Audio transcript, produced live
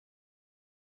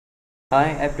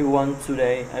Hi everyone,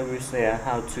 today I will share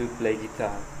how to play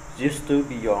guitar. Used to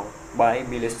be Young by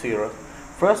Miley Cyrus.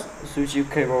 First, switch your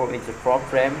keyboard in the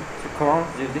program. The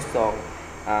chords of this song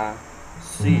are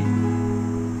C,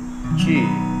 G,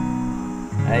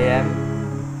 AM,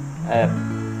 F,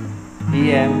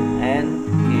 EM, and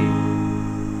E.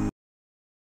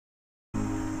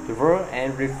 The verse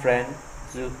and refrain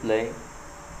should play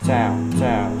down,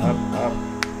 down, up, up,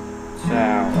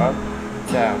 down, up,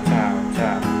 down, down,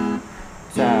 down.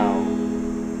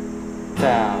 Down,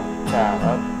 down, down,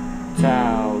 up,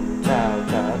 down, down,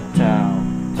 down, up,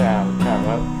 down, down, down,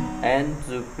 up, and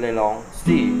to play along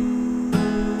C,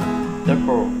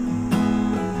 double,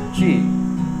 G,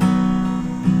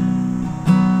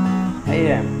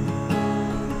 AM,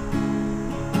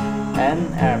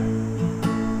 and F.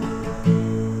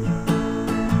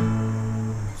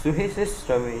 So his is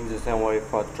strumming the same way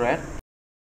for thread.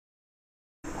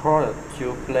 Chord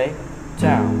to play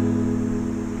down.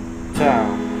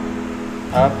 Down,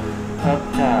 up, up,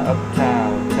 down, up,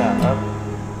 down, down, up,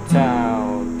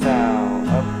 down, down,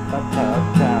 up,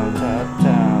 down, down,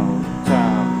 down,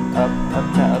 down, up,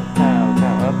 down, down,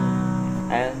 down, up,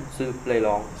 and to play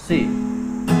along C,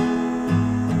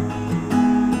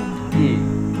 E,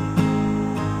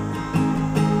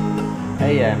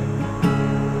 AM,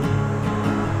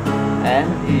 and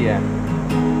EM.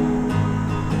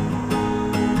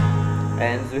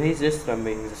 And so he's just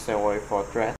strumming the same way for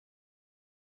thread.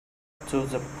 To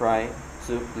the right,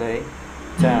 to play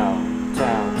down,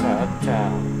 down, down,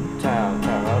 down, down,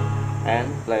 down, up,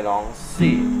 and play along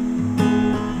C,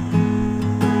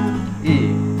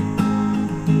 E,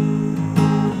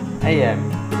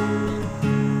 AM,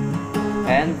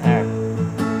 and F.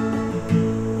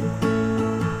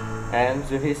 And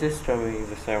so this is strumming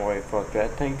the same way for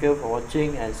that. Thank you for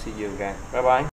watching and see you again. Bye bye.